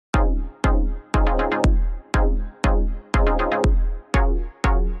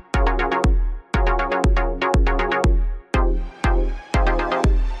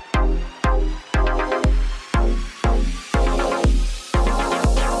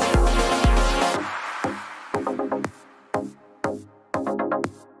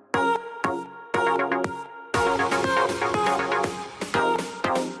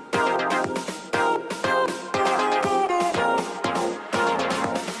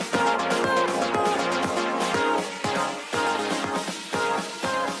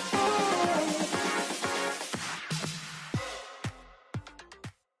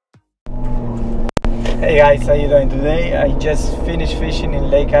Hey guys, how you doing today? I just finished fishing in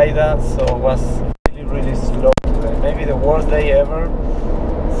Lake Ida, so it was really slow today. Maybe the worst day ever.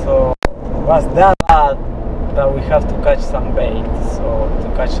 So it was that bad that we have to catch some bait, so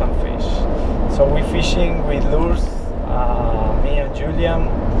to catch some fish. So we're fishing with lures, me and Julian,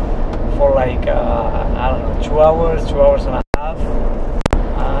 for like I don't know, 2 hours, 2 hours and a half,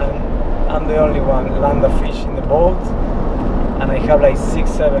 and I'm the only one land a fish in the boat. And I have like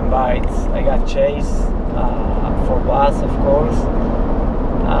 6-7 bites. I got chased for bass, of course,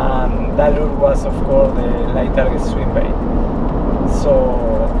 and that lure was, of course, the Livetarget Swimbait. So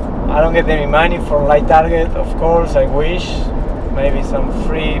I don't get any money from Livetarget, of course. I wish maybe some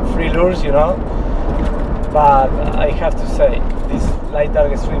free lures, you know. But I have to say, these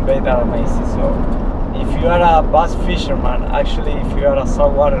Livetarget Swimbait are amazing. So if you are a bass fisherman, actually, if you are a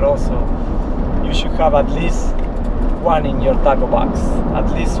saltwater also, you should have at least one in your tackle box, at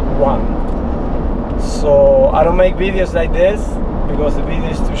least one. So I don't make videos like this because the video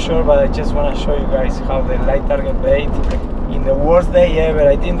is too short, but I just want to show you guys how the Livetarget bait in the worst day ever.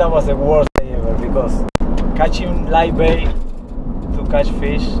 I think that was the worst day ever, because catching live bait to catch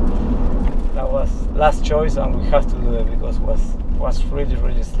fish, that was last choice, and we have to do it because it was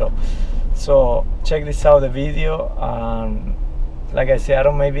really slow. So check this out, the video. Like I said, I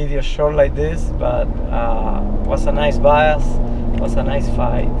don't make videos short like this, but was a nice bass, was a nice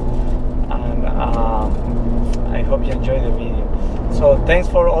fight, and I hope you enjoy the video. So thanks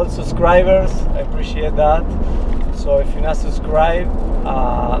for all subscribers, I appreciate that. So if you're not subscribed,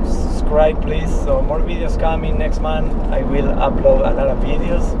 subscribe please. So more videos coming next month. I will upload a lot of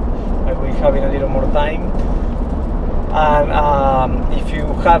videos. I will have a little more time. And if you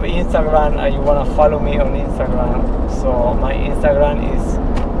have Instagram and you want to follow me on Instagram, so my Instagram is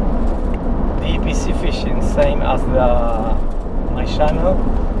DPC Fishing, same as my channel.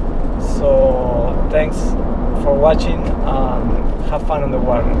 So thanks for watching, and have fun on the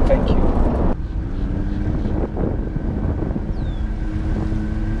water. Thank you.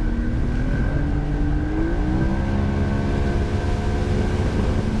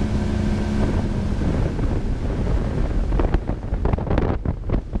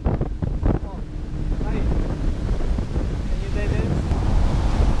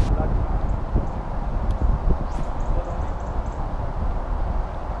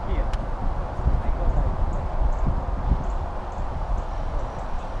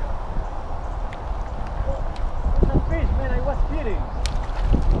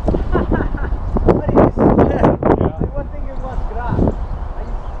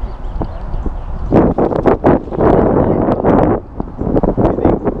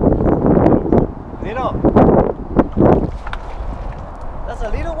 That's a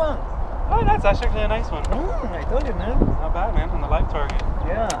little one. Oh, that's actually a nice one. I told you, man. Not bad, man, on the Livetarget.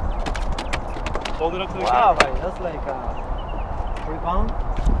 Yeah. Hold it up to the wow, camera. man, that's like 3 pound.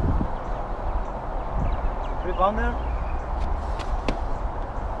 3 pounder.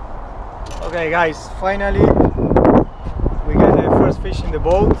 Okay, guys, finally we got the first fish in the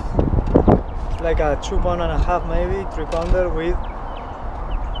boat. It's like a 2.5 pound maybe, 3 pounder with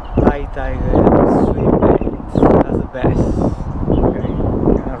Livetarget Swimbait. That's the best.